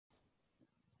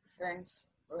Friends,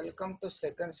 welcome to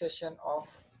second session of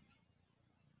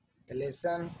the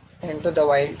lesson Into the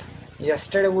Wild.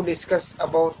 Yesterday we discussed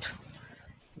about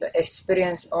the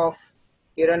experience of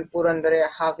Kiran Purandare,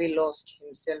 how he lost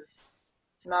himself.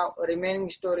 Now, remaining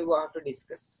story we have to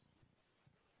discuss.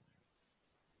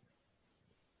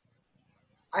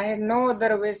 I had no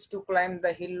other ways to climb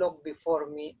the hillock before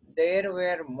me. There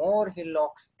were more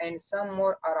hillocks and some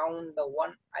more around the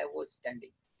one I was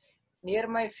standing. Near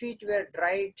my feet were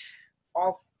dried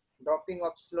off dropping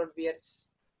of slot bears.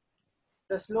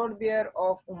 The slot bear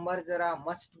of Umbarzara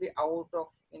must be out of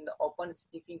in the open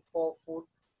sniffing for food.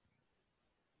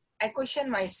 I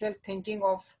question myself thinking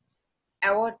of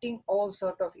averting all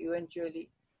sort of eventually.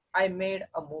 I made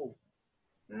a move.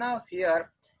 Now here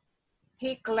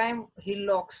he climbed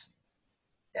hillocks.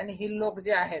 त्याने हिललॉक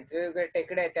जे आहेत वेगवेगळे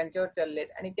टेकडे आहेत त्यांच्यावर चाललेत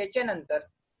आणि त्याच्यानंतर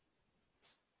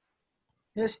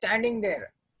he was standing there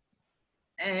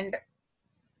and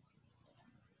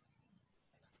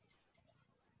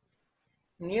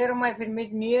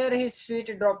near his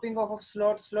feet dropping off of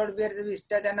slot bear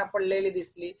विष्ठा त्यांना पडलेली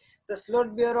दिसली. The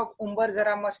slot bear of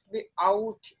Umbarzara must be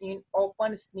out in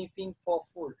open sniffing for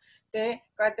food. ते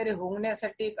काहीतरी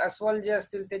हुंगण्यासाठी अस्वल जे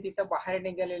असतील ते तिथं बाहेर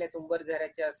निघालेले आहेत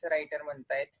उंबरझऱ्याचे असं रायटर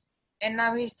म्हणतायत. And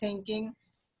now he is thinking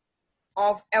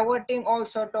of averting all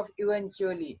sort of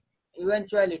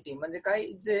eventuality म्हणजे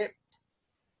काही जे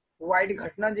वाईट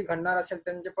घटना जी घडणार असेल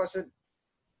त्यांच्यापासून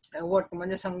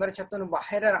म्हणजे संघर्षातून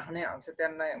बाहेर राहणे असं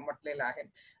त्यांना म्हटलेलं आहे.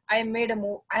 I made a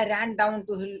move. I ran down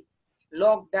to hill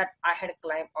log that I had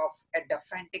climbed off at a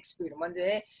frantic speed.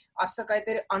 म्हणजे असं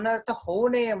काहीतरी अनर्थ होऊ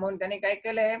नये म्हणून त्याने काय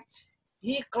केलंय,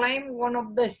 ही climb one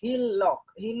of the hill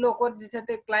lock वर जिथे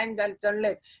ते क्लाइम्ब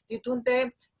चढले तिथून ते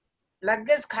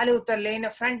लगेच खाली उतरले in a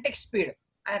फ्रँटिक speed.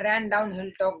 I ran down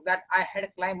hill top that I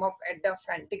had climbed up at the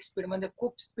frantic speed. म्हणजे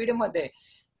खूप स्पीड मध्ये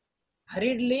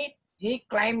hurriedly he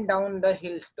climbed down the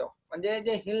hill top. म्हणजे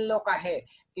जे हिल लॉक आहे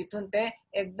तिथून ते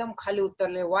एकदम खाली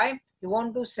उतरले. Why? He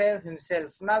want to save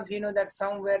himself. Now he know that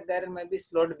somewhere there may be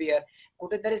slot bear.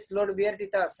 कुठेतरी slot bear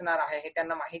तिथं असणार आहे हे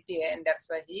त्यांना माहिती आहे. And that's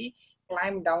why he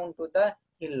climbed down to the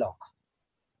hill lock.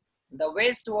 The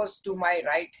west was to my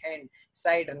right hand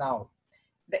side now.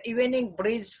 The evening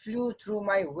breeze flew through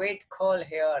my wet curl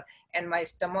hair and my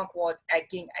stomach was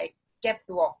aching. I kept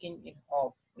walking in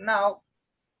hope. Now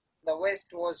the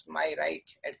west was my right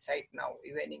at sight now.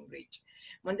 Evening breeze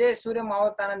म्हणजे सूर्य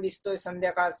मावळताना दिसतोय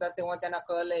संध्याकाळचा. तेव्हा त्यांना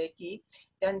कळलंय की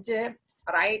त्यांचे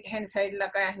right hand साइडला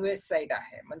काय वेस्ट साइड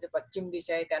आहे म्हणजे पश्चिम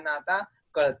दिशा आहे त्यांना आता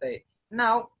कळतंय.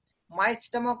 नाव माय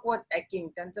स्टमक वॉज ॲकिंग.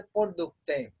 त्यांचं पोट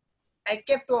दुखतंय. I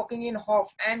kept walking in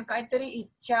half. And काहीतरी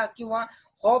इच्छा किंवा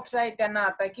हॉप्स आहे त्यांना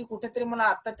आता की कुठेतरी मला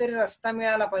आता तरी रस्ता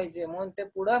मिळाला पाहिजे म्हणून ते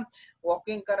पुढं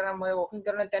वॉकिंग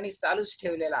करणं त्यांनी चालूच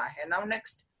ठेवलेलं आहे. नाव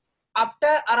next.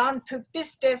 After around 50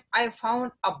 steps, I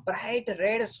found a bright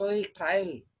red soil trail.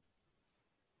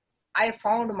 I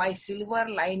found my silver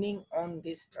lining on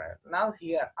this trail. Now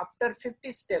here, after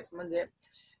 50 steps, म्हणजे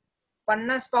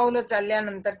 50 पावलं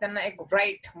चालल्यानंतर त्यांना एक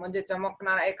ब्राईट म्हणजे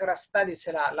चमकणारा एक रस्ता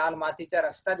दिसला, लाल मातीचा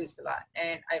रस्ता दिसला.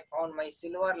 And I found my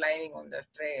silver lining on the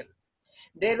trail.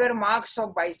 There were marks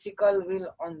of bicycle wheel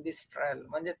on this trail.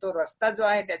 म्हणजे तो रस्ता जो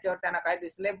आहे त्याच्यावर त्यांना काय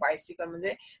दिसले, बायसिकल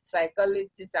म्हणजे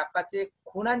सायकलचे चाकाचे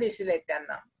खुणा दिसले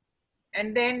त्यांना.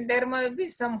 And then there must be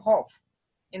some hope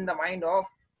in the mind of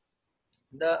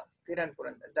the Kiran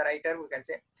Purandar, the writer we can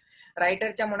say.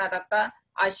 रायटरच्या मनात आता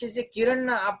आशेचे किरण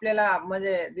आपल्याला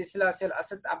म्हणजे दिसलं असेल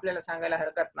असं आपल्याला सांगायला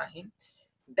हरकत नाही.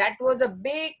 That was a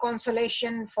big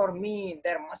consolation for me.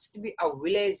 There must be a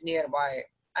village nearby.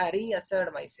 I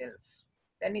reassured myself.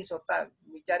 त्यांनी स्वतः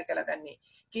विचार केला त्यांनी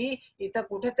की इथं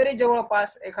कुठेतरी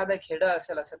जवळपास एखादं खेड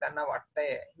असेल असं त्यांना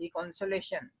वाटतंय. ही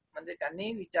कॉन्सोलेशन म्हणजे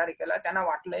त्यांनी विचार केला, त्यांना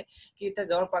वाटलंय की इथं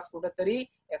जवळपास कुठेतरी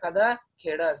एखादं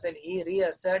खेड असेल. ही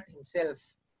रिअसर्ट himself.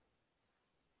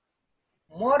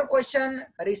 More question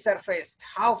resurfaced.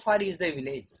 How far is the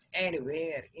village and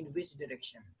where, in which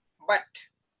direction? But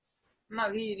now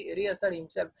he reassured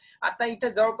himself. आता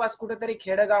इथं जवळपास कुठेतरी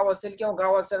खेडगाव असेल किंवा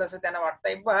गाव असेल असं त्यांना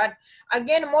वाटतंय. But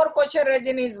again more question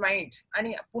raised in his mind.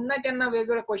 आणि पुन्हा त्यांना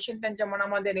वेगवेगळे क्वेश्चन त्यांच्या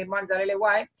मनामध्ये निर्माण झालेले.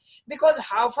 Why? Because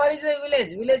how far is the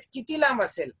village? Village किती लांब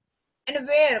असेल? And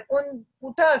where?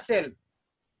 कुठं असेल?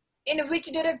 इन विच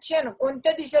डिरेक्शन,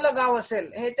 कोणत्या दिशेला गाव असेल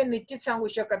हे ते निश्चित सांगू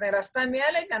शकत नाही. रस्ता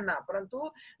मिळालाय त्यांना परंतु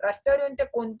रस्त्यावर येऊन ते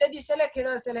कोणत्या दिशेला खेड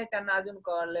असेल हे त्यांना अजून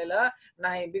कळलेलं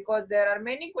नाही. Because there are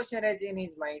many question rise in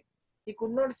his mind. He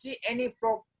could not see any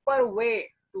proper way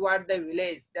toward the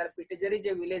village. त्या पिटेजरी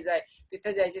जे विलेज आहे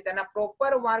तिथे जायचे त्यांना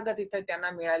प्रॉपर मार्ग तिथे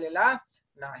त्यांना मिळालेला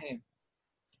नाही.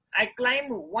 I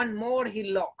climbed one more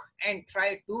hillock and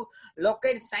tried to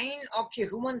locate sign of a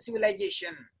human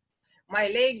civilization. My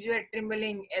legs were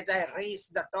trembling as I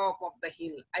reached the top of the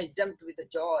hill. I jumped with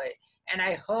joy and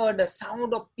I heard the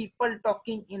sound of people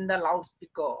talking in the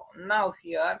loudspeaker. Now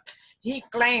here he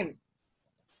climbed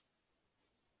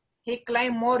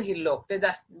more hill लोक ते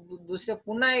जास्त दुसरे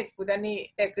पुन्हा एक त्यांनी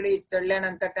टेकडी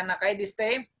चढल्यानंतर त्यांना काय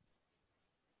दिसतंय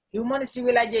human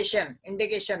civilisation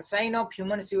indication sign of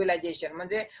human civilisation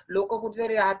म्हणजे लोक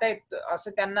कुठेतरी राहत आहेत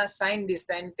असं त्यांना साइन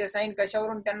दिसत आहे आणि ते साइन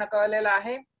कशावरून त्यांना कळलेलं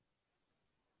आहे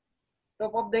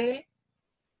top of the hill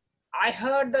I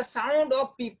heard the sound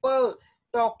of people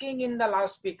talking in the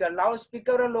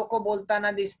loudspeaker लोक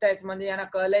बोलताना दिसत आहेत म्हणजे यांना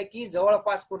कळलंय की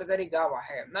जवळपास कुठेतरी गाव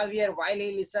आहे now here while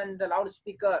he listened the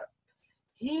loudspeaker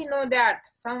he know that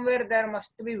somewhere there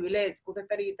must be village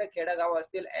कुठेतरी इथं खेडगाव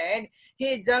असतील and he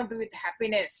jumped with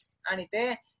happiness आणि ते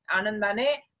आनंदाने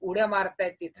उड्या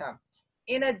मारतायत तिथं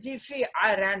in a jiffy I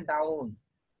ran down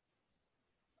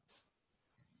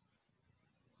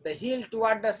the hill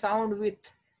toward the sound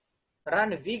with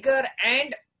run vigor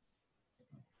and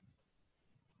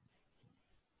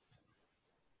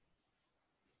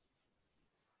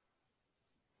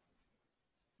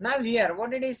now here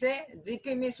what did he say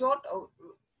GP means what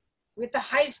with a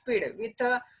high speed with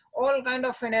all kind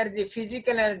of energy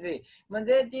physical energy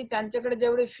म्हणजे जी त्यांच्याकडे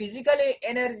जेवढी physical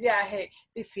energy आहे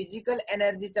ती physical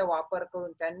एनर्जीचा वापर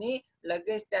करून त्यांनी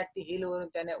लगेच त्या हिल वरून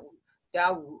त्याने त्या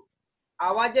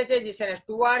आवाजाच्या दिशेने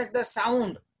टुवर्ड्स द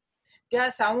साऊंड त्या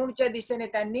साऊंडच्या दिशेने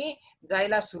त्यांनी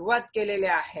जायला सुरुवात केलेली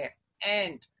आहे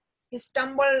and he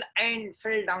स्टंबल्ड and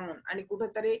fail down आणि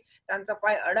कुठेतरी त्यांचा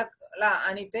पाय अडकला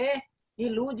आणि ते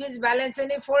ही लूज हिज बॅलन्स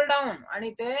आणि फॉल डाऊन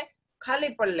आणि ते खाली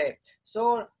पडले so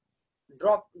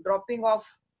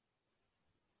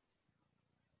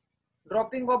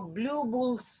dropping of blue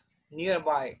bulls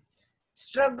nearby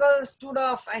struggle stood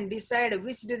off and decided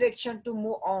which direction to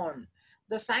move on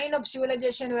the sign of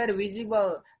civilization were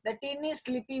visible the teeny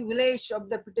sleepy village of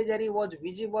the Pitejari was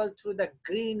visible through the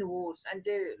green woods and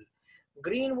the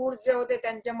green wood जे होते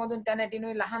त्यांच्यामधून त्या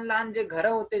नटीने लहान लहान जे घर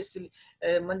होते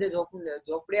म्हणजे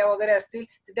झोपड्या वगैरे असतील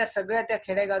त्या सगळ्या त्या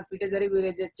खेडेगाव पिटेझरी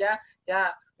विलेजेसच्या त्या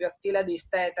व्यक्तीला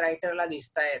दिसतायत रायटरला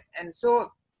दिसतायत and so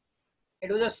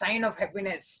it was a sign of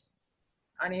happiness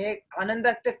आणि एक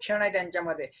आनंदाचा क्षण आहे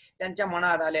त्यांच्यामध्ये त्यांच्या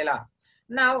मनात आलेला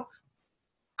नाव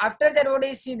after that what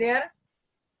is C there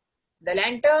the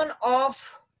lantern of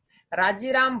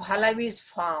राजीराम भालावीज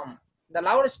form The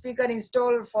loudspeaker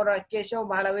installed for a Keshav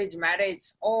Bhalavij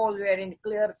marriage all were in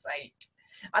clear sight.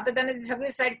 आता त्याने ती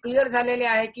सगळी साईट क्लिअर झालेली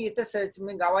आहे की इथं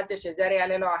मी गावाच्या शेजारी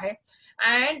आलेलो आहे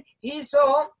and he so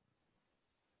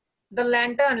the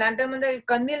lantern म्हणजे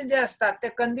कंदील जे असतात ते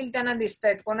कंदील त्यांना दिसत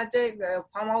आहेत कोणाचे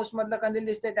फार्म हाऊस मधलं कंदील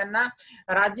दिसतंय त्यांना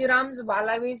राजीराम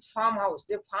भालावीज फार्म हाऊस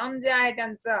जे फार्म जे आहे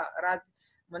त्यांचं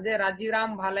म्हणजे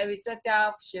राजीराम भालावीचं त्या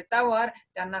शेतावर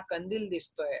त्यांना कंदील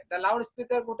दिसतोय द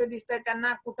लाऊडस्पीकर कुठे दिसतंय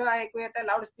त्यांना कुठं ऐकू येतं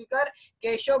लाऊडस्पीकर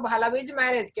केशव भालावीज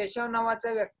मॅरेज केशव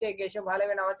नावाचा व्यक्ती आहे केशव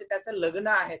भालावी नावाचे त्याचं लग्न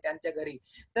आहे त्यांच्या घरी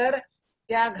तर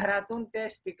त्या घरातून ते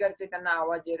स्पीकरचे त्यांना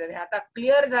आवाज येतात हे आता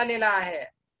क्लिअर झालेला आहे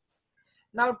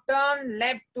Now turn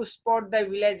left to spot the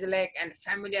village lake and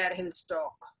familiar hill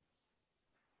stalk.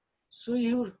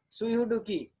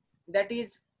 Suyuduki, that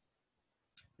is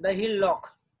the hill lock.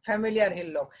 Familiar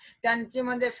hill लोक त्यांची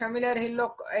म्हणजे फॅमिलियर हिल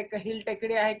लोक एक हिल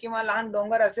टेकडी आहे किंवा लहान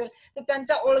डोंगर असेल तर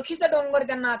त्यांचा ओळखीचा डोंगर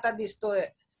त्यांना आता दिसतोय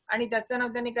आणि त्याचं नाव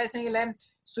त्यांनी काय सांगितलंय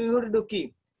सुयुडुकी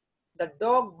the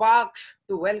dog barks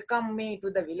to welcome me to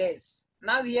the village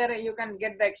now here you can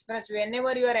get the experience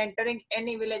whenever you R entering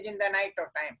any village in the night of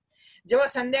time जेव्हा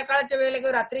संध्याकाळच्या वेळेला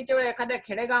किंवा रात्रीच्या वेळेला एखाद्या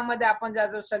खेडेगावामध्ये आपण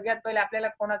जातो सगळ्यात पहिले आपल्याला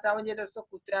कोणाचा आवाज येत असतो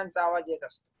कुत्र्यांचा आवाज येत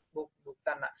असतो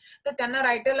भुकताना तर त्यांना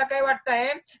रायटरला काय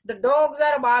वाटतंय the dogs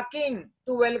R barking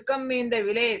to welcome me in the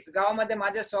village गावामध्ये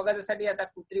माझ्या स्वागतासाठी आता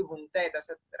कुत्री भुंकतायत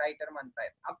असं रायटर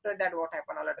म्हणतायत आफ्टर दॅट व्हॉट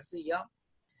हॅपन आला to see here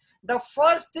the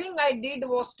first thing I did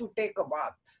was to take a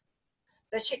bath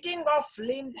the shaking of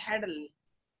limbs had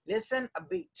lessened a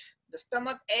bit the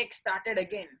stomach ache started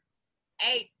again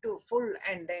ate to full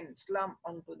and then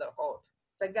slumped onto the hot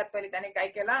सगळ्यात पहिले त्याने काय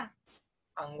केला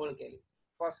आंघोळ केली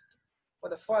for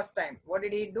the first time what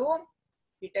did he do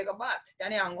he take a bath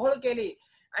त्याने आंघोळ केली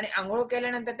आणि आंघोळ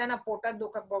केल्यानंतर त्यांना पोटात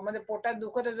दुखत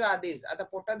होतं आधीच आता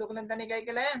पोटात दुखल्यानंतर त्याने काय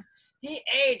केलंय he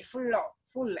ate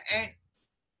full and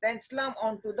then slumped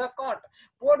onto the cot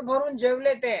पोट भरून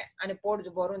जेवले ते आणि पोट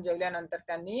भरून जेवल्यानंतर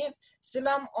त्यांनी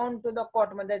slump onto the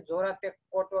cot मध्ये जोरात ते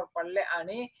कोटवर पडले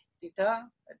आणि तिथं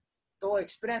तो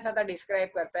एक्सपिरियन्स आता डिस्क्राइब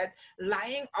करतायत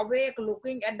lying awake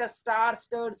looking at the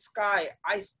star-studded sky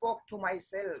I spoke to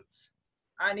myself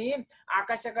आणि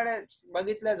आकाशाकडे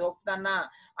बघितलं झोपताना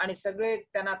आणि सगळे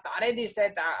त्यांना तारे दिसत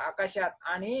आहेत आकाशात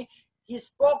आणि ही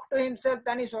स्पोक टू हिमसेल्फ,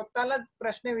 त्यांनी स्वतःलाच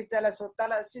प्रश्न विचारला,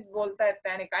 स्वतःला अशीच बोलतायत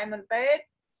त्याने, काय म्हणतायत,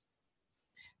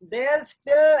 there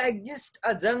still exists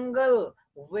a jungle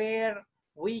where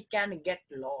we can get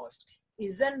lost.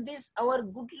 Isn't this our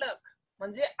good luck?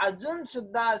 म्हणजे अजून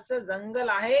सुद्धा असं जंगल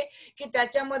आहे की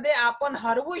त्याच्यामध्ये आपण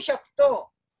हरवू शकतो,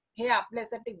 हे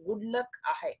आपल्यासाठी गुड लक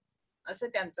आहे असं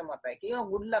त्यांचं मत आहे, किंवा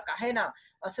गुड लक आहे ना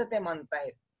असं ते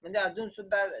म्हणतायत. म्हणजे अजून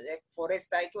सुद्धा एक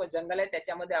फॉरेस्ट आहे किंवा जंगल आहे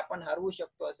त्याच्यामध्ये आपण हरवू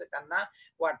शकतो असं त्यांना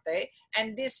वाटतंय.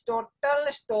 And this total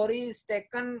story is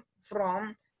taken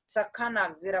from सखा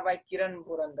नागझिरा बाय किरण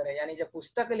पुरंदरे यांनी जे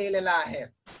पुस्तक लिहिलेलं आहे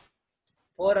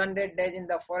 400 डेज इन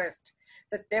द फॉरेस्ट,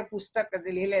 तर ते पुस्तक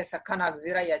लिहिले सखा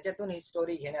नागझिरा, याच्यातून ही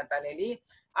स्टोरी घेण्यात आलेली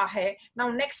आहे.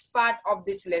 Now next part of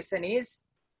this lesson is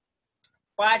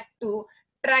part 2,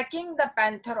 tracking the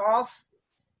panther of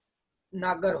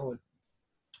Nagarhole.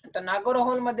 तर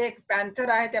नागरहोल मध्ये एक पॅन्थर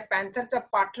आहे, त्या पॅन्थरचा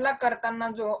पाठलाग करताना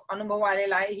जो अनुभव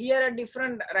आलेला आहे, here a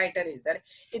different writer is दर,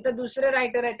 इथं दुसरे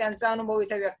रायटर आहे त्यांचा अनुभव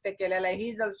इथे व्यक्त केलेला आहे. He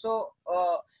is also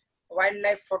wild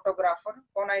life photographer.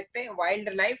 कोण आहेत ते? Wild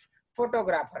life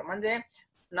photographer. म्हणजे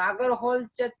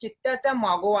नागरहोलच्या चित्त्याचा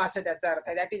मागोवा असं त्याचा अर्थ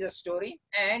आहे. That is a story.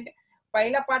 And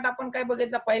पहिला पार्ट आपण काय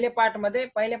बघितलं, पहिल्या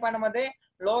पार्टमध्ये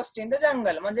लॉस्ट इन द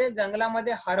जंगल, म्हणजे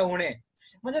जंगलामध्ये हरवणे.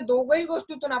 म्हणजे दोघही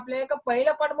गोष्टीतून आपल्याला एका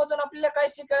पहिल्या पार्ट मधून आपल्याला काय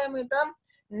शिकायला मिळतं,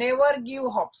 नेव्हर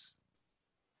गिव्ह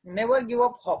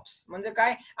अप हॉप्स. म्हणजे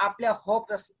काय, आपल्या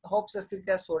होप्स असतील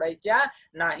त्या सोडायच्या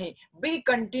नाही. बी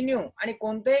कंटिन्यू, आणि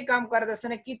कोणतेही काम करत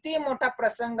असताना किती मोठा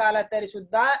प्रसंग आला तरी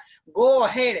सुद्धा go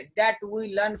ahead, that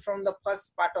we learn from the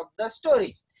first part of the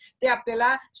story. ते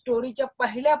आपल्याला स्टोरीच्या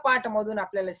पहिल्या पार्ट मधून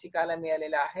आपल्याला शिकायला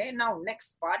मिळालेलं आहे. Now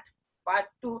next part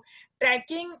 2,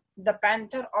 tracking the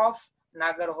panther of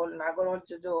Nagarhole.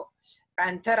 नागरहोलचा जो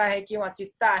पॅन्थर आहे किंवा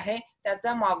चित्ता आहे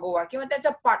त्याचा मागोवा किंवा त्याचा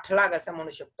पाठलाग असं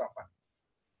म्हणू शकतो आपण.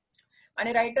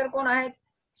 आणि रायटर कोण आहेत?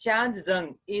 शांज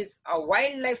जंग is a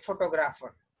wild life photographer,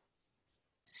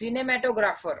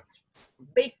 cinematographer,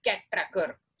 big cat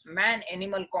tracker, man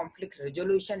animal conflict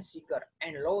resolution Sikar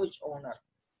and lodge owner,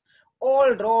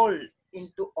 all rolled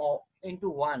into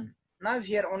one. Now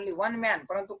here only one man,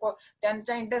 परंतु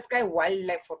त्यांचा इंटरेस्ट काय, वाईल्ड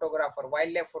लाईफ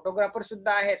फोटोग्राफर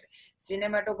सुद्धा आहेत,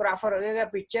 सिनेमॅटोग्राफर. वेगवेगळ्या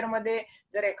picture मध्ये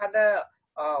जर एखादं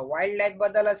wild life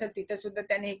बद्दल असेल तिथे सुद्धा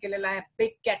त्यांनी हे केलेलं आहे.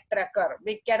 Big cat tracker,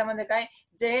 big cat म्हणजे काय,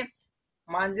 जे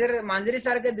मांजरी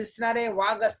सारखे दिसणारे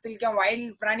वाघ असतील किंवा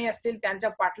वाईल्ड प्राणी असतील त्यांचा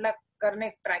पाठलाग करणे,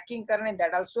 ट्रॅकिंग करणे.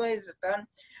 That also is turn.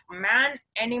 Man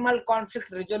animal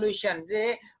conflict resolution,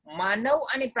 जे मानव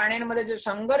आणि प्राण्यांमध्ये जो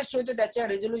संघर्ष होतो त्याचे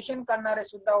रिझोल्युशन करणारे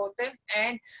सुद्धा होते.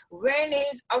 And when he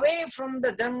is away from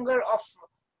the jungle of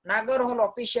Nagarhole,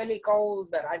 officially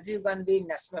called Rajiv Gandhi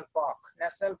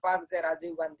national park जे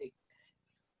राजीव गांधी.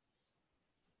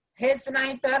 हेच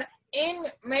नाही तर in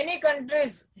many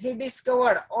countries he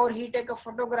discovered, or he take a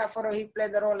photographer, or he play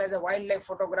the role as a wildlife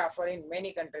photographer in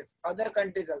many countries, other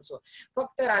countries also.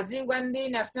 फक्त Rajiv Gandhi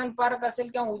national park असेल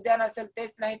किंवा उद्यान असेल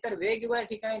तेच नाही तर वेगवेगळ्या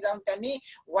ठिकाणी जाऊन त्यांनी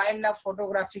वाईल्ड लाईफ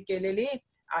फोटोग्राफी केलेली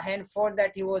आहे. For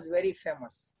that he was very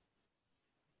famous.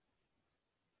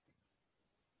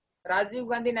 Rajiv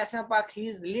Gandhi National Park, he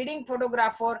is leading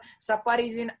photographer,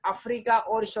 safaris in Africa,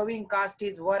 or showing cast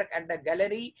his work at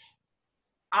the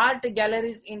art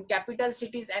galleries in capital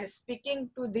cities, and speaking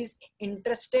to these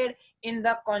interested in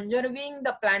the conserving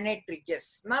the planet riches.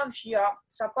 Now here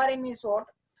safari means what?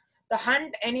 The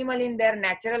hunt animal in their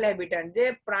natural habitat.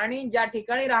 जे प्राणी ज्या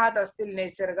ठिकाणी राहत असतील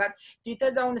निसर्गात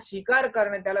तिथे जाऊन शिकार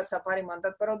करणे त्याला सफारी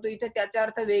म्हणतात. परंतु इथे त्याचा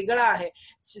अर्थ वेगळा आहे.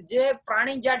 जे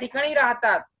प्राणी ज्या ठिकाणी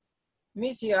राहतात,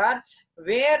 means here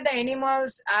where the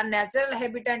animals are natural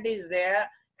habitat is there,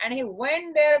 and he went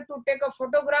there to take a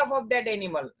photograph of that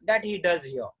animal. That he does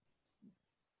here.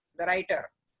 The writer,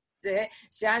 जे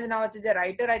शांज नावाचे जे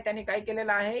रायटर आहे त्यांनी काय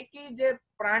केलेलं आहे की जे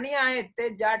प्राणी आहेत ते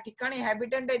ज्या ठिकाणी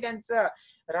हॅबिटंट आहे, त्यांचं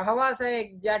रहवास आहे,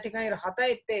 ज्या ठिकाणी राहता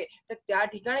येते तर त्या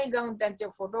ठिकाणी जाऊन त्यांचे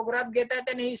फोटोग्राफ घेतात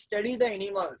आणि ही study the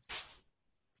animals.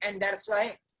 And that's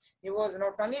why he was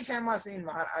not only famous in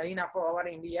our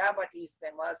India, but he is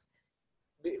famous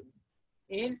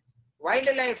in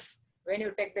wildlife. When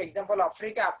you take the example of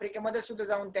आफ्रिकेमध्ये सुद्धा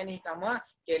जाऊन त्यांनी ही कामं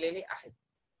केलेली आहेत.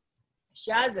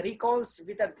 Shaz recalls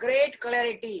with a great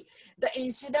clarity the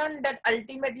incident that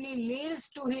ultimately leads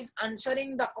to his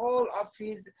answering the call of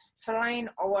his feline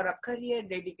over a career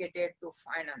dedicated to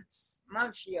finance. Now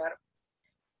here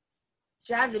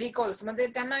Shaz recalls म्हणजे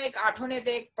त्यांना एक आठवण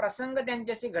येते, एक प्रसंग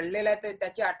त्यांच्याशी घडलेला आहे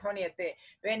त्याची आठवण येते.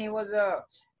 when he was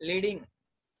leading,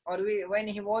 or when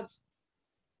he was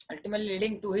ultimately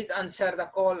leading to his answer the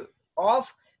call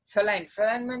of feline.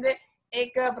 feline म्हणजे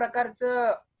एक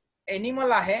प्रकारचं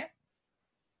एनिमल आहे.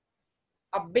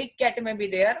 A big cat may be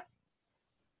there.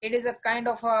 It is a kind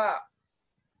of a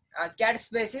cat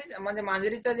spaces म्हणजे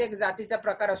मांजरीचा जे एक जातीचा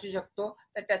प्रकार असू शकतो,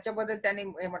 तर त्याच्याबद्दल त्यांनी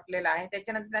हे म्हटलेलं आहे.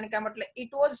 त्याच्यानंतर त्यांनी काय म्हटलं,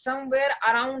 it was somewhere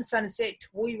around sunset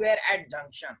we were at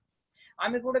junction.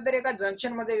 आम्ही कुठेतरी एका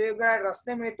जंक्शन मध्ये वेगवेगळ्या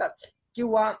रस्ते मिळतात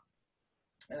किंवा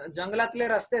जंगलातले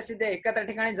रस्ते असे ते एका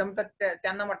ठिकाणी जमतात,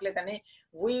 त्यांना म्हटले त्यांनी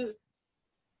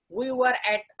we were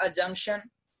at a junction.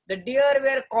 The deer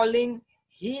were calling.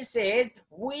 He says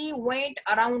we went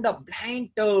around a blind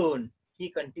turn. He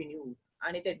continued.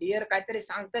 आणि ते डिअर काहीतरी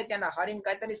सांगतायत, त्यांना हरिण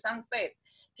काहीतरी सांगतायत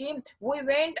की we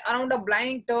went around a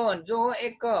blind turn, जो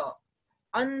एक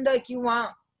अंध किंवा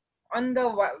अंध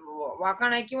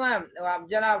वाकण आहे किंवा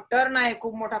ज्याला टर्न आहे,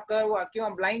 खूप मोठा कर्व किंवा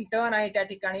ब्लाइंड टर्न आहे, त्या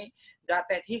ठिकाणी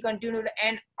जात आहेत. ही continued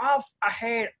and of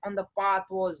ahead on the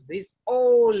path was this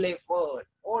old leopard.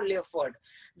 Old leopard,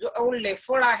 जो ओल्ड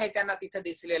लेफर्ड आहे त्यांना तिथे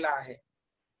दिसलेला आहे.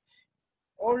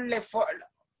 Old leopard,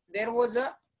 there was a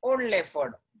old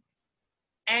leopard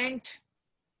and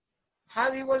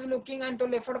how he was looking. आणि तो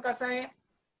लेफर्ड कसा आहे,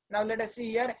 now let us see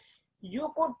here. You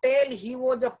could tell he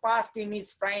was past in his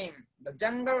prime. The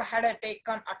jungle had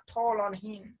taken a toll on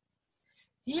him.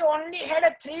 He only had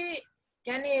 3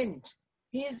 canines.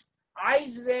 His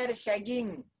eyes were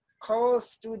sagging.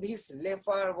 Close to this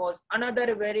leopard was another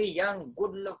very young,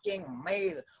 good-looking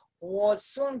male who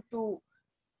was soon to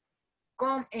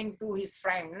come into his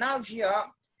prime. Now here,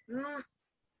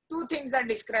 2 things are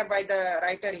described by the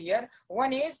writer here.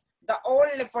 One is the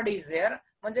old leopard is there.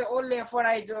 म्हणजे old leopard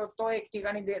आहे जो तो एक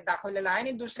ठिकाणी दाखवलेला आहे,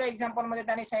 आणि दुसऱ्या एक्झाम्पल मध्ये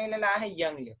त्यांनी सांगितलेलं आहे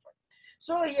young leopard.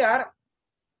 So here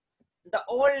the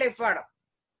old leopard,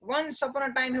 once upon a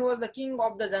time he was the king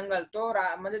of the jungle. तो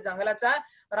म्हणजे जंगलाचा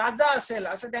राजा असेल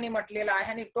असं त्यांनी म्हटलेलं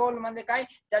आहे. आणि टोल म्हणजे काय,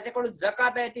 त्याच्याकडून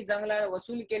जकात आहे ती जंगलाला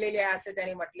वसूल केलेली आहे असं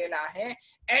त्यांनी म्हटलेलं आहे.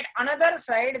 At another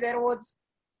side there was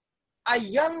a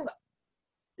young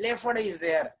leopard is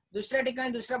there. दुसऱ्या ठिकाणी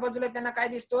दुसऱ्या बाजूला त्यांना काय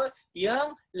दिसतोय,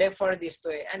 यंग लेफर्ड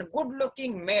दिसतोय. And good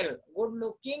looking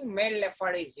mail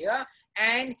leopard is here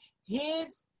and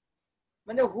his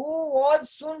म्हणजे हु was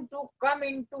soon to come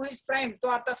in to his prime. तो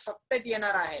आता सत्तेत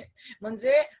येणार आहे.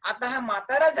 म्हणजे आता हा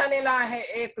म्हातारा झालेला आहे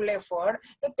एक लेफर्ड,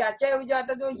 तर त्याच्याऐवजी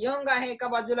आता जो यंग आहे एका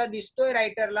बाजूला दिसतोय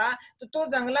रायटरला, तर तो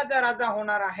जंगलाचा राजा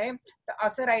होणार आहे, तर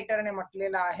असं रायटरने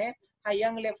म्हटलेलं आहे. हा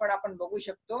यंग लेफर्ड आपण बघू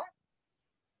शकतो.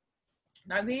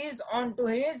 Now he is on to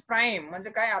his prime. म्हणजे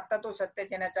काय, आता तो सत्तेत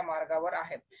येण्याच्या मार्गावर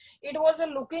आहे. It was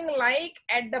looking like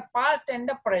at the past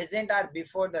and the present are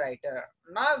before the writer.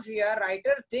 Now here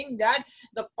writer think that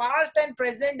the past and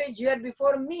present is here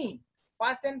before me.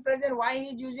 Past and present, why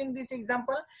he is using this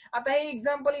example? आता हे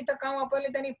example इथं का वापरले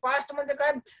त्यांनी? Past म्हणजे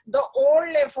काय, the old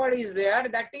leopard is there,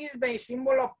 that is the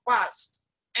symbol of past.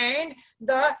 And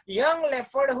the young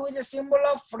leopard who is a symbol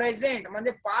of present.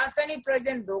 म्हणजे past आणि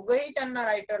प्रेझेंट दोघंही त्यांना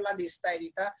रायटरला दिसतायत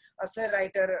इथं, असं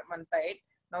रायटर म्हणतायत.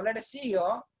 Now let us see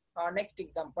here next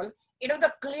example. It was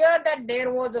clear that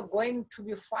there was going to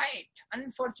be fight.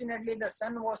 Unfortunately, the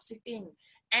sun was setting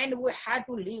and we had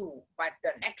to leave. But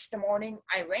the next morning,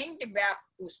 I went back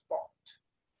to spot.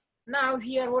 Now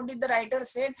here, what did the writer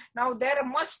say? Now there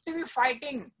must be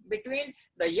fighting between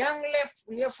the young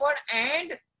leopard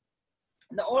and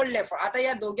the old leopard. आता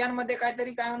या दोघांमध्ये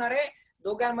काहीतरी काय होणार आहे,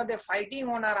 दोघांमध्ये fighting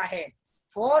होणार आहे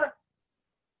फॉर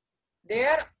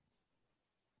देअर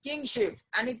किंगशिप.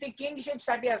 आणि ती किंगशिप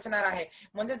साठी असणार आहे.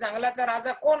 म्हणजे जंगलाचा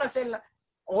राजा कोण असेल,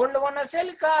 ओल्ड वन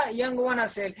असेल का यंग वन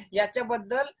असेल,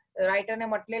 याच्याबद्दल रायटरने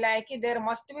म्हटलेलं आहे की there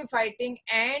must be fighting.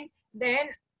 And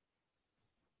then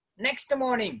next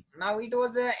morning, now it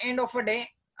was end of a day.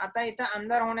 आता इथं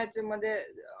अंधार होण्याचे मध्ये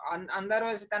अंधार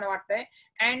त्यांना वाटतंय.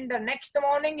 And the next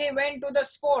morning he went to the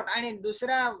spot. आणि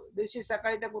दुसऱ्या दिवशी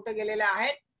सकाळी ते कुठे गेलेले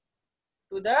आहेत,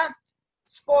 to the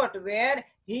spot where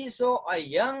he so a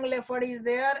young leopard is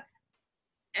there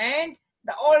and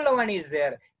the old one is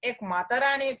there. एक म्हातारा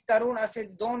आणि एक तरुण असे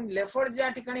 2 लेफर्ड ज्या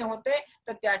ठिकाणी होते,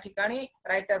 तर त्या ठिकाणी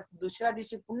रायटर दुसऱ्या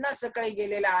दिवशी पुन्हा सकाळी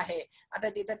गेलेला आहे. आता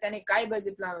तिथे त्यांनी काय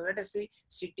बघितलं, let us C.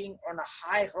 Sitting on a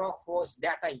high rock was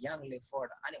that a young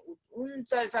leopard. आणि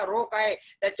उंच असा रॉक आहे,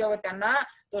 त्याच्यावर त्यांना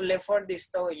तो लेफर्ड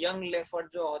दिसतो, यंग लेफर्ड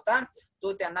जो होता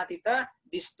तो त्यांना तिथं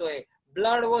दिसतोय.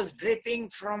 Blood was dripping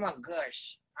from a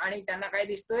गश. आणि त्यांना काय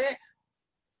दिसतोय,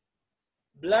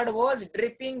 blood was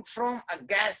dripping from a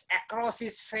gas across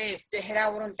his face.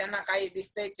 चेहऱ्यावरून त्यांना काय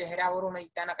दिसतंय, चेहऱ्यावरून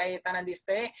त्यांना काय येताना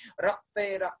दिसतंय, रक्त,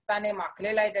 रक्ताने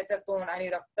माखलेला आहे त्याचं तोंड, आणि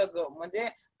रक्त म्हणजे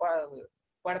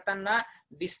पडताना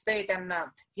दिसतंय त्यांना.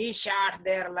 ही shot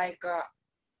there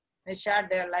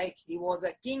like he was a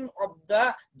king of the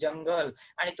jungle.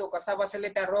 आणि तो कसा बसले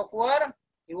त्या रॉकवर,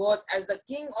 He was as the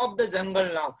king of the jungle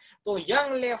now. तो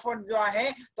यंग लेफर्ड जो आहे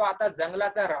तो आता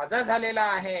जंगलाचा राजा झालेला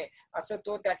आहे असं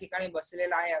तो त्या ठिकाणी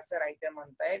बसलेला आहे असं रायटर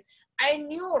म्हणतायत. I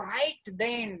knew right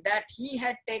then that he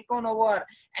had taken over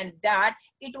and that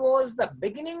it was the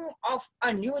beginning of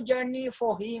a new journey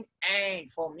for him and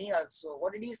for me also.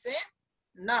 What did he say?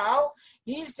 Now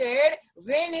he said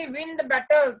when he win the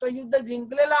battle, तो युद्ध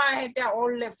जिंकलेला आहे त्या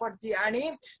old लेफर्डची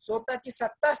आणि स्वतःची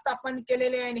सत्ता स्थापन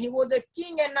केलेली आहे. he was a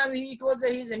king and now it was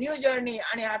his new journey.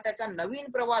 आणि हा त्याचा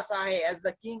नवीन प्रवास आहे as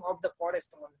the king of the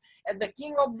forest म्हणून, as the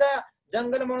king of the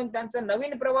जंगल म्हणून त्यांचा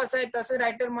नवीन प्रवास आहे. तसे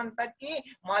रायटर म्हणतात की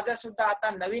माझा सुद्धा आता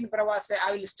नवीन प्रवास आहे.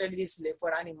 I will study this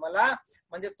leopard. आणि मला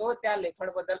म्हणजे तो त्या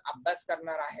लेफर्ड बद्दल अभ्यास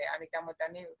करणार आहे आणि त्यामुळे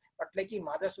त्यांनी म्हटलं की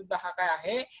माझा सुद्धा हा काय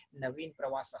आहे नवीन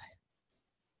प्रवास आहे.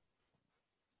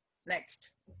 Next,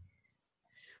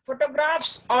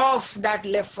 photographs of that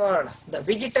leopard, the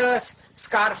visitors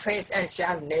Scarface and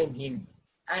Shaz named him.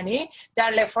 आणि त्या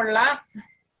लेफर्डला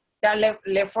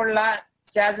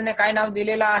शॅजने काय नाव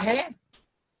दिलेलं आहे?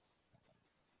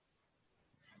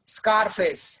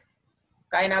 स्कारफेस.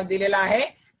 काय नाव दिलेलं आहे?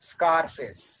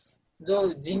 स्कारफेस. जो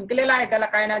जिंकलेला आहे त्याला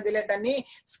काय नाव दिले त्यांनी?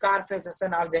 स्कारफेस असं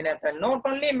नाव देण्यात आलं. Not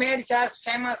only made शॅज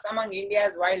famous among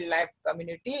India's wild life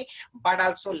community but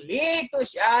also lead to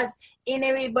शॅज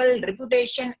inevitable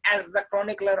reputation as the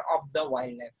chronicler of the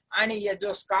wild life. आणि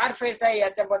जो स्कारफेस आहे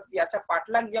याचा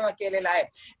पाठलाग जेव्हा केलेला आहे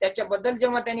त्याच्याबद्दल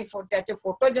जेव्हा त्यांनी त्याचे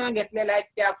फोटो जेव्हा घेतलेले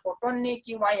आहेत त्या फोटोंनी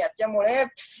किंवा याच्यामुळे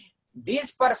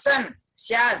दिस person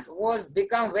Shaz was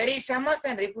become very famous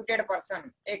and reputed person.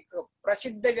 एक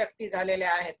प्रसिद्ध व्यक्ती झालेले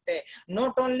आहेत ते.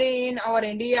 Not only in our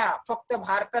India, फक्त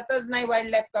भारतातच नाही वाईल्ड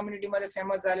लाईफ कम्युनिटी मध्ये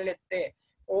फेमस झालेले ते,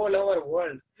 ऑल ओव्हर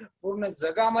वर्ल्ड, पूर्ण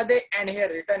जगामध्ये. And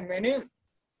here return many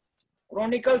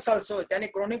chronicles also. त्याने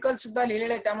क्रॉनिकल सुद्धा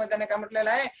लिहिलेले आहे. त्यामुळे त्याने काय म्हटलेलं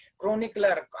आहे?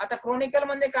 क्रॉनिकलर. आता क्रॉनिकल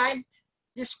म्हणजे काय?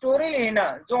 जी स्टोरी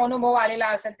लिहिणं, जो अनुभव आलेला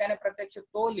असेल त्याने प्रत्यक्ष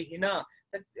तो लिहिणं.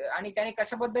 आणि त्याने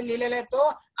कशाबद्दल लिहिलेलं आहे तो?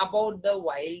 About the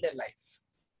wild life.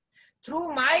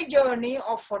 Through my journey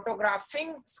of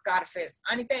photographing Scarface.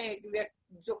 आणि त्या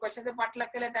जो कशाचा पाठलाग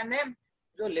केला त्याने,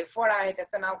 जो लेफर्ड आहे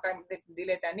त्याचं नाव काय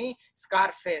दिले त्यांनी?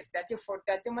 स्कारफेस.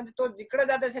 त्याच्यामध्ये तो जिकडे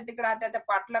जात असेल तिकडे त्याचा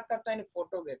पाठलाग करतोय आणि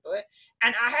फोटो घेतोय.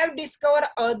 And I have discovered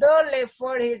other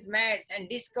leopard his mats and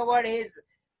discovered his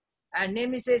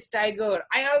nemesis tiger.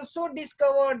 I also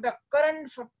discovered the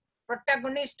current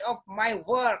protagonist of my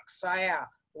work, Saya,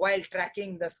 while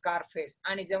tracking the Scarface.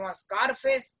 आणि जेव्हा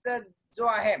स्कारफेस जो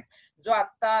आहे, जो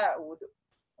आता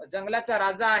जंगलाचा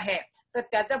राजा आहे, तर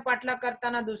त्याचा पाठलाग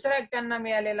करताना दुसरा एक त्यांना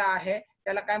मिळालेला आहे.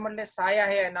 त्याला काय म्हणले? साया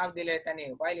हे नाव दिले त्यांनी,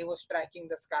 while he was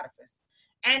tracking the Scarface.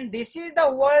 And this is the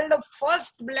world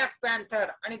first Black Panther.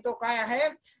 आणि तो काय आहे?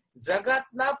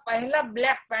 जगातला पहिला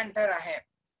ब्लॅक पॅन्थर आहे.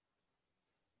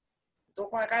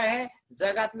 तो काय आहे?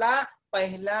 जगातला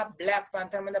पहिला ब्लॅक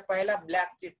पॅन्थर म्हणजे पहिला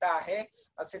ब्लॅक चित्ता आहे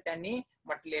असे त्यांनी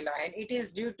म्हटलेलं आहे. It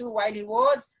is due to while he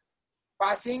was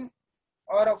passing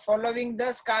और फॉलोविंग द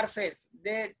स्कारफेस.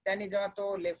 त्यांनी जेव्हा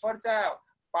तो लेफर्डचा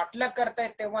पाठलाग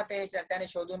करतायत तेव्हा त्याने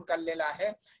शोधून काढलेला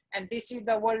आहे. And this is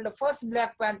the world first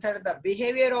black panther, the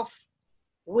behaviour of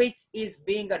which is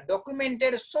being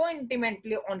documented so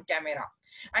intimately on camera.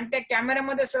 आणि त्या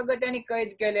कॅमेरामध्ये सगळं त्यांनी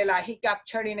कैद केलेलं आहे.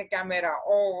 Captured in a camera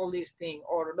all this thing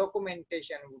और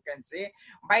documentation we can say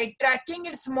bye tracking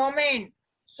its moment.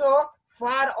 So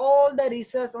far all the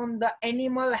research on the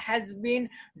animal has been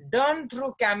done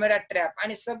through camera trap.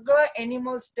 आणि सगळं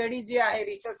एनिमल स्टडी जे आहे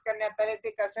research करण्यात आले ते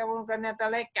कशावरून करण्यात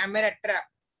आलंय? Camera trap.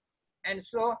 and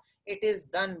so it is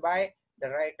done by the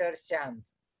writer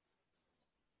Shaz.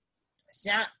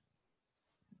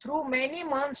 Through many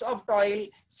months of toil,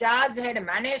 Shaz had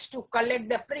managed to collect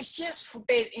the precious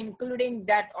footage, including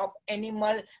that of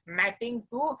animal matting,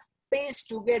 to piece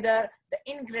together the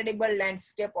incredible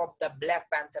landscape of the Black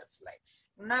Panther's life.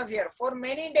 Now here, for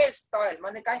many days toil,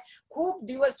 म्हणजे काय? खूप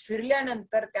दिवस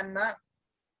फिरल्यानंतर त्यांना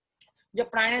जे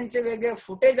प्राण्यांचे वेगळे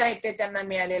footage आहेत ते त्यांना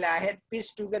मिळालेले आहेत.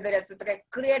 पीस टुगेदर याचं तर काय?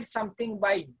 Create something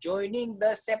bye joining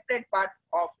the separate part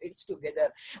of its together.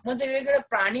 म्हणजे वेगळे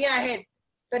प्राणी आहेत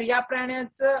तर या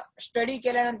प्राण्यांचं स्टडी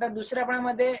केल्यानंतर दुसऱ्या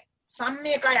प्राण्यामध्ये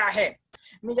साम्य काय आहे,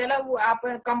 मी ज्याला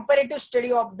आपण comparative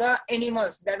study of the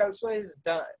animals, that also is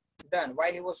done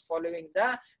while he was following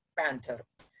the panther.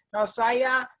 Now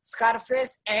Saya,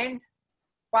 Scarface and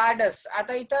Pardus.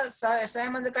 आता इथं साया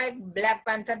म्हणजे काय? ब्लॅक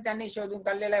पॅन्थर त्यांनी शोधून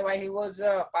काढलेला आहे while he was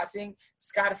passing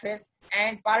Scarface.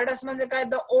 and Pardus म्हणजे काय?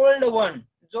 द ओल्ड वन,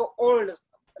 जो ओल्ड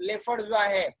लेफर्ड जो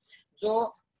आहे,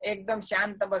 जो एकदम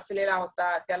शांत बसलेला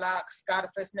होता, त्याला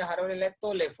स्कारफेसने हरवलेला आहे,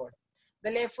 तो leopard. The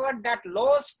leopard that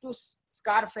lost to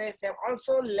Scarface have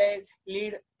also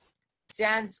lead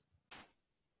Shaz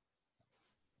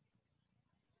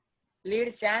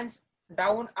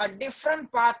down a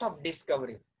different path of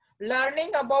discovery.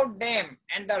 Learning about them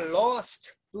and the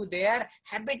lost to their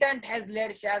habitat has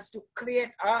led us to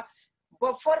create a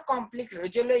buffer conflict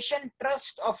resolution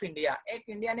trust of India. एक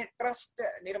इंडियाने trust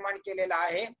निर्माण केलेला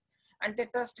आहे आणि ते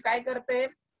trust काय करते?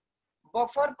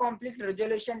 Buffer conflict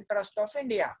resolution trust of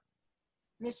India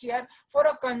means here for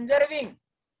a conserving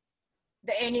the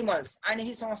animals. आणि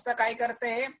ही संस्था काय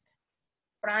करते?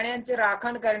 प्राण्यांचे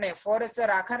राखण करणे, फॉरेस्टचे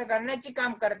राखण करण्याचे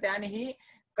काम करते. आणि ही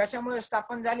कशामुळे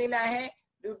स्थापन झालेली आहे?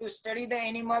 Due to study the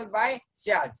animal bye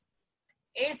SIAZ.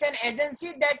 It's an agency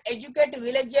that educate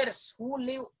villagers who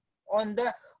live on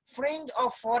the fringe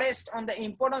of forest on the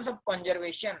importance of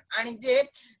conservation. आणि जे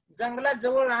जंगलात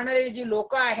जवळ राहणारे जे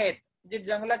लोक आहेत, जे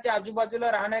जंगलाच्या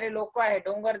आजूबाजूला राहणारे लोक आहेत,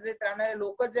 डोंगरात राहणारे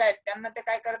लोक जे आहेत, त्यांना ते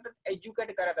काय करतात?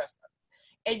 एज्युकेट करत असतात.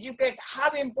 Educate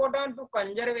how important to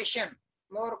conservation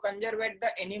more कंजर्वेट the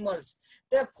animals.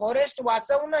 ते फॉरेस्ट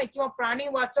वाचवणं किंवा प्राणी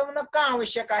वाचवणं का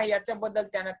आवश्यक आहे याच्याबद्दल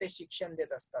त्यांना ते शिक्षण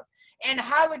देत असतात. And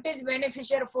how it is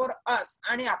beneficial for us.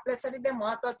 आणि आपल्यासाठी ते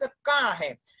महत्वाचं का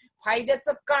आहे,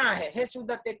 फायद्याचं का आहे, हे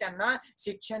सुद्धा ते त्यांना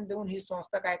शिक्षण देऊन ही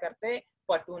संस्था काय करते?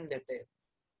 पटवून देते.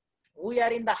 We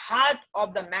are in the heart of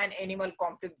the man animal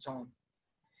conflict zone.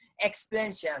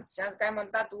 Explain SIAZ काय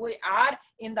म्हणतात? We are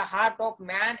in the heart of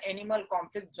man animal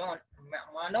conflict zone.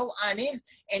 मानव आणि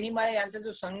एनिमल यांचा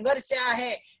जो संघर्ष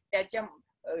आहे, त्याच्या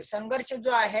संघर्ष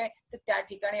जो आहे तर त्या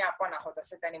ठिकाणी आपण आहोत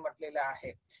असं त्यांनी म्हटलेलं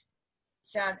आहे.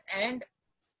 And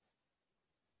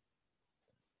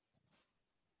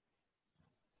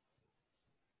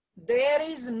there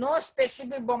is no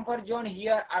specific buffer zone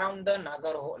here around the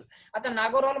Nagarhole. आता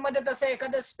नागरहोल मध्ये तसं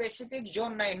एखादं स्पेसिफिक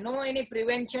झोन नाही. No any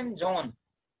prevention zone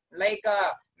like a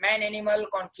man animal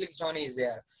conflict zone is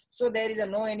there. So there is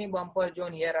no any bumper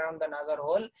zone here around the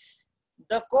Nagarhole.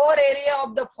 The core area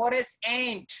of the forest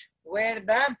end where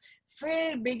the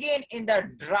field begin in the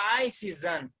dry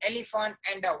season. Elephant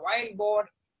and the wild boar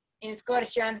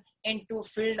incursion into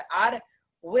field are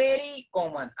very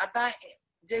common. आता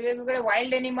जे वेगवेगळे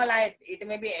wild animal आहेत, it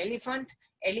may be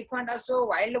elephant असो,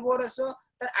 wild boar असो,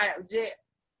 तर जे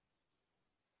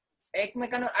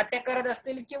एकमेकांवर attack करत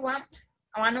असतील किंवा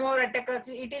मानवावर अटॅक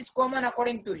करते, it is common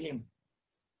according to हिम.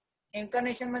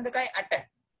 इन्कर्नेशन मध्ये काय? Attack.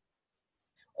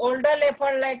 Older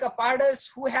leopard like a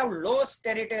pardus who have lost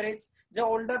territories. जो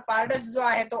ओल्डर पार्डस जो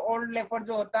आहे तो ओल्ड लेपर्ड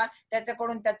जो होता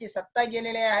त्याच्याकडून त्याची सत्ता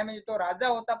गेलेली आहे, म्हणजे तो राजा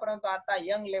होता, परंतु आता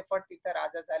यंग लेपर्ड तिथे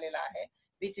राजा झालेला आहे.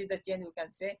 This is the change we can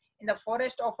say. In the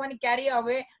forest often carry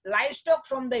away livestock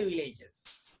from the villages.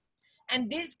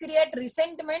 And this create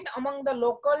resentment among the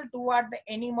local toward the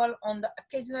animal on the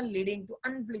occasional leading to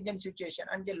unpleasant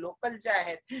situation. And जे local जे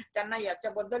आहेत त्यांना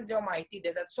याच्याबद्दल जेव्हा माहिती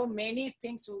देतात, so many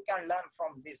things we can learn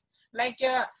from this. Like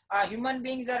human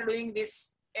beings are doing this.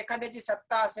 एखाद्याची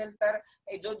सत्ता असेल तर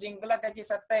जो जिंकला त्याची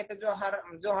सत्ता आहे,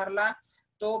 जो हरला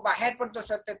तो बाहेर पडतो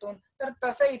सत्तेतून. तर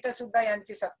तसं इथं सुद्धा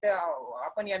यांची सत्ता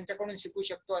आपण यांच्याकडून शिकू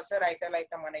शकतो असं रायटरला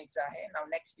इथं म्हणायचं आहे. नाव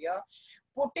next year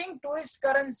putting tourist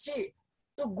currency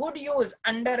to good use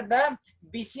under the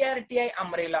BCRTI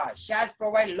umbrella. SIAZ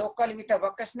provide local with a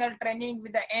vocational training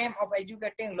with the aim of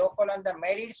educating local on the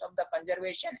merits of the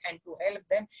conservation and to help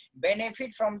them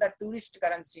benefit from the tourist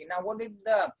currency. Now what did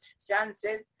the SIAZ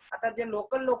say? आता जे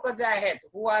local लोक जे आहेत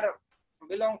who are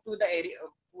belong to the area,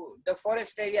 the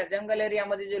forest area, jungle area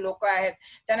मध्ये जे लोक आहेत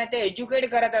त्यांना ते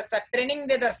एज्युकेट करत असतात, ट्रेनिंग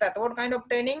देत असतात. What kind of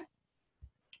training?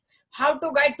 How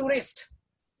to guide tourist.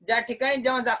 ज्या ठिकाणी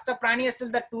जेव्हा जास्त प्राणी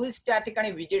असतील तर टुरिस्ट त्या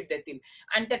ठिकाणी व्हिजिट देतील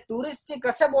आणि त्या टुरिस्टची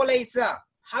कसं बोलायचं,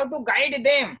 how to guide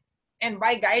them, and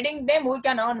bye guiding them we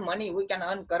can earn money, we can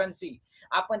earn currency.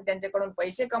 आपण त्यांच्याकडून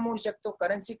पैसे कमवू शकतो,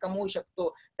 करन्सी कमवू शकतो.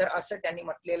 तर असं त्यांनी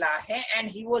म्हटलेलं आहे. And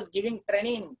he was giving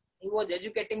training, he was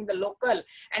educating the local.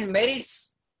 And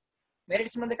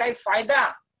merits मध्ये काही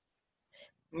फायदा,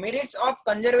 मेरिट्स ऑफ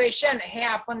कंजर्वेशन, हे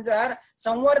आपण जर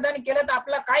संवर्धन केलं तर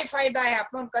आपला काय फायदा आहे,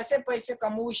 आपण कसे पैसे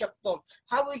कमवू शकतो,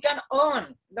 how we can earn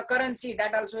the currency,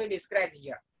 that also we describe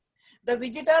here. The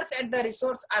visitors at the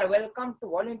resorts R welcome to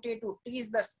volunteer to teach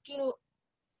the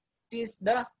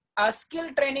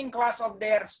skill training class of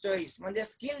their choice. म्हणजे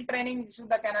स्किल ट्रेनिंग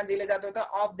सुद्धा त्यांना दिलं जात होतं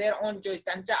of their own choice,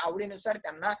 त्यांच्या आवडीनुसार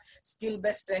त्यांना skill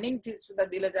based training सुद्धा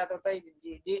दिलं जात होतं,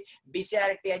 जी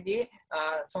BCRTI जी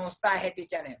संस्था आहे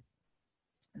तिच्याने.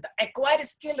 The acquire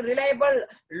skill reliable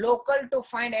local to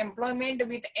find employment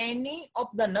with any of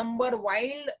the number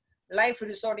wildlife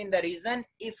resort in the region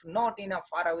if not in a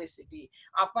faraway city.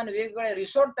 आपण वेगवेगळे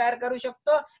रिसोर्ट तयार करू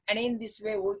शकतो and in this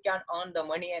way we can earn the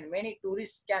money and many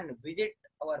tourists can visit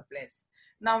our place.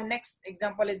 Now next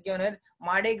example is given here.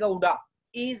 Madegowda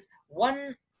is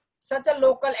one such a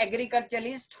local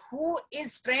agriculturalist who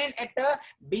is trained at a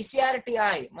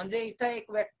BCRTI. म्हणजे इथं एक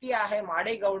व्यक्ती आहे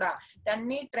माडेगौडा,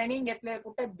 त्यांनी training घेतले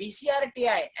कुठे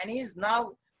BCRTI and is now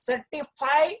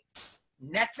certified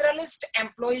naturalist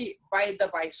employee by the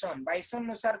Bison. Bison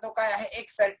नुसार तो काय आहे, एक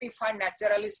सर्टिफाईड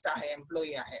नॅचरलिस्ट आहे,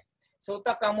 एम्प्लॉई आहे,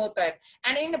 स्वतः कमवत आहेत.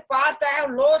 And in past I have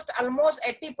lost almost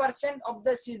 80% of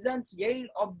the seasons yield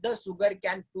of the sugar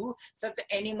can to such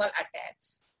animal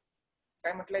attacks.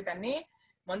 काय म्हटलंय त्यांनी,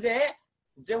 म्हणजे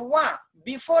जेव्हा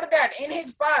before that in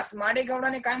his past,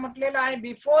 माडेगौडाने काय म्हटलेलं आहे,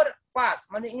 बिफोर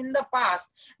पास्ट म्हणजे इन द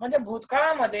पास्ट, म्हणजे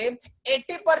भूतकाळामध्ये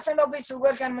 80% ऑफ हिज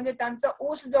शुगर कॅन, म्हणजे त्यांचा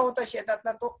ऊस जो होता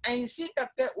शेतातला तो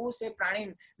 80% ऊस हे प्राणी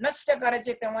नष्ट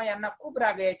करायचे, तेव्हा यांना खूप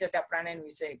राग यायचा त्या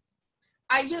प्राण्यांविषयी.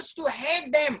 I used to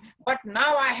hate them but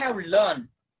now I have learn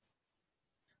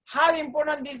how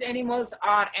important these animals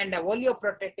R and the value of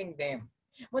protecting them.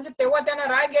 म्हणजे तेव्हा त्यांना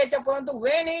राग यायचा, परंतु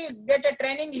when he get a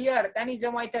training here, त्यांनी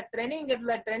जेव्हा इथे ट्रेनिंग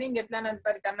घेतलं, ट्रेनिंग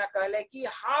घेतल्यानंतर त्यांना कळलंय की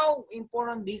how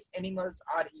important these animals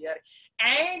R here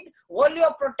and value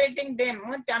of protecting them.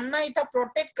 मग त्यांना इथं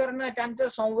प्रोटेक्ट करणं, त्यांचं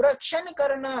संरक्षण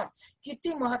करणं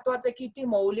किती महत्वाचं, किती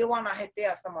मौल्यवान आहे ते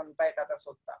असं म्हणतायत आता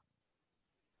स्वतः.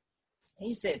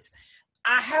 He says,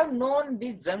 I have known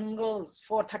these jungles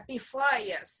for 35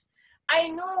 years. I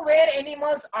know where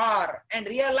animals are and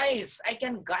realize I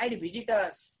can guide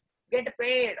visitors, get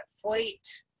paid for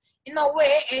it. In a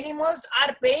way, animals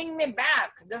are paying me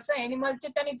back. जसं एनिमलचे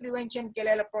त्यांनी prevention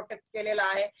केलेलं, protect केलेलं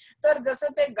आहे, तर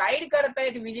जसं ते guide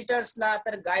करतायत विजिटर्सला,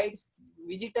 तर गाईड्स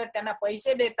विजिटर त्यांना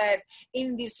पैसे देत आहेत.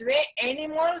 In this way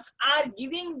animals R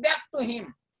giving back to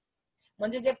हिम.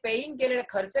 म्हणजे जे पेइंग केलेलं,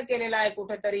 खर्च केलेला आहे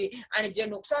कुठेतरी, आणि जे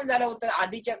नुकसान झालं होतं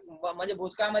आधीच्या म्हणजे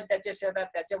भूतकाळामध्ये त्याच्या शेतात,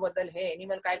 त्याच्याबद्दल हे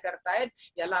एनिमल काय करतायत,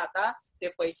 याला आता ते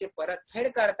पैसे परतफेड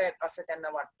करतायत असं त्यांना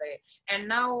वाटतंय. And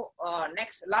now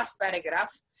next last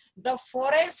paragraph, the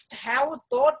forest have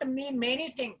taught me many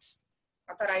things.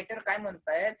 आता रायटर काय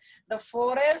म्हणतायत, द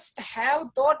फॉरेस्ट हॅव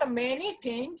टॉट many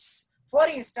things. For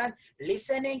instance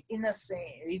listening in a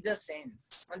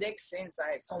sense, म्हणजे एक सेन्स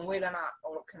आहे, संवेदना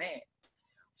ओळखणे.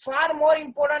 फार more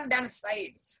important than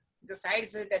sides.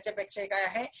 Sides त्याच्यापेक्षा काय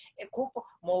आहे, हे खूप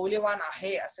मौल्यवान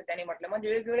आहे असं त्यांनी म्हटलं. म्हणजे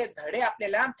वेगवेगळे धडे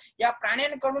आपल्याला या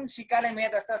प्राण्यांकडून शिकायला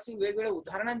मिळत असतात, अशी वेगवेगळे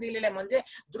उदाहरणं दिलेले. म्हणजे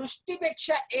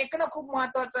दृष्टीपेक्षा ऐकणं खूप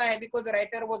महत्वाचं आहे, because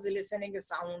writer was listening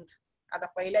sound. आता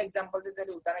पहिल्या एक्झाम्पलचं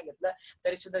जरी उदाहरण घेतलं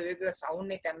तरी सुद्धा वेगवेगळ्या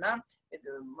साऊंडने त्यांना,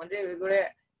 म्हणजे वेगवेगळे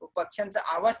पक्ष्यांचा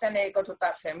आवाज त्याने ऐकत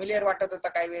होता, फॅमिलियर वाटत होता,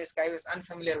 काही वेळेस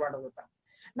अनफॅमिलियर वाटत होता.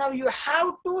 Now you have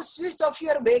to switch off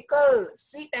your vehicle,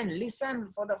 sit and listen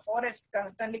for the forest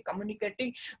constantly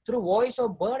communicating through voice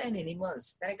of bird and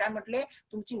animals. त्याने काय म्हटले,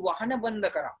 तुमची वाहनं बंद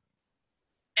करा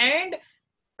and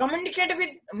communicate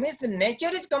with, means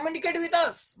nature is communicate with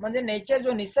us. म्हणजे nature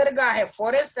जो निसर्ग आहे,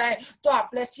 फॉरेस्ट आहे, तो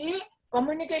आपल्याशी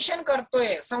कम्युनिकेशन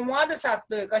करतोय, संवाद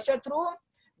साधतोय. कशा through,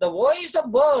 the voice of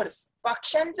birds,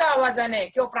 पक्ष्यांच्या आवाजाने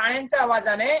किंवा प्राण्यांच्या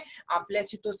आवाजाने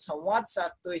आपल्याशी तो संवाद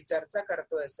साधतोय, चर्चा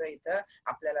करतोय, असं इथं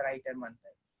आपल्याला रायटर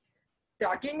म्हणतात.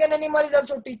 Talking an animal is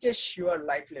also teaches your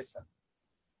life lesson.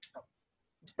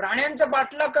 प्राण्यांचं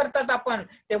बाटला करतात आपण,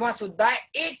 तेव्हा सुद्धा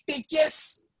it teaches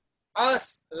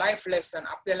us life lesson.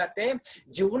 आपल्याला ते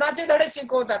जीवनाचे धडे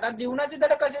शिकवतात. जीवनाचे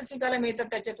धडे कसे शिकायला मिळतात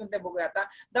त्याच्यातून ते बघूया आता.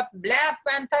 The black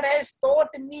panther has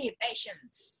taught me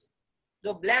patience.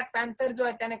 जो ब्लॅक पॅन्थर जो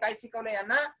आहे त्याने काय शिकवलं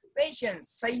यांना, पेशन्स,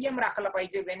 संयम राखला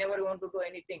पाहिजे. Whenever you want to do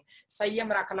anything,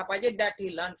 संयम राखला पाहिजे. That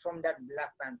he learn from that black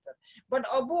panther. But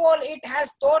above all it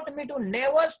has taught me to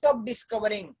never stop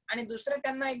discovering. आणि दुसरं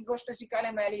त्यांना एक गोष्ट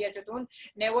शिकायला मिळाली याच्यातून,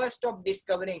 नेव्हर स्टॉप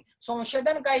डिस्कवरिंग.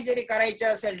 संशोधन काही जरी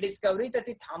करायचं असेल, डिस्कवरी, तर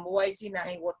ती थांबवायची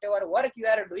नाही. What ever work you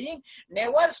R doing,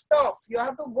 never stop, you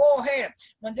have to go head.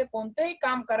 म्हणजे कोणतेही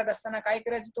काम करत असताना काय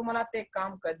करायचं, तुम्हाला ते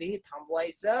काम कधीही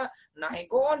थांबवायचं नाही.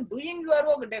 Go on doing your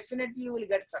work, definitely you will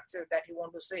get success. That you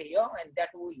want to say here, and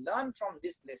that we learn from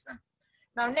this lesson.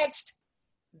 Now next,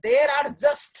 there are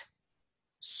just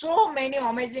so many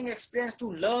amazing experiences to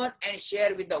learn and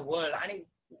share with the world. आणि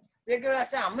वेगवेगळे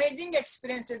असे amazing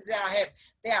experiences जे आहेत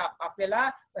ते आपल्याला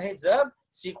हे जग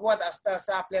शिकवत असतं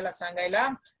असं आपल्याला सांगायला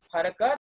हरकत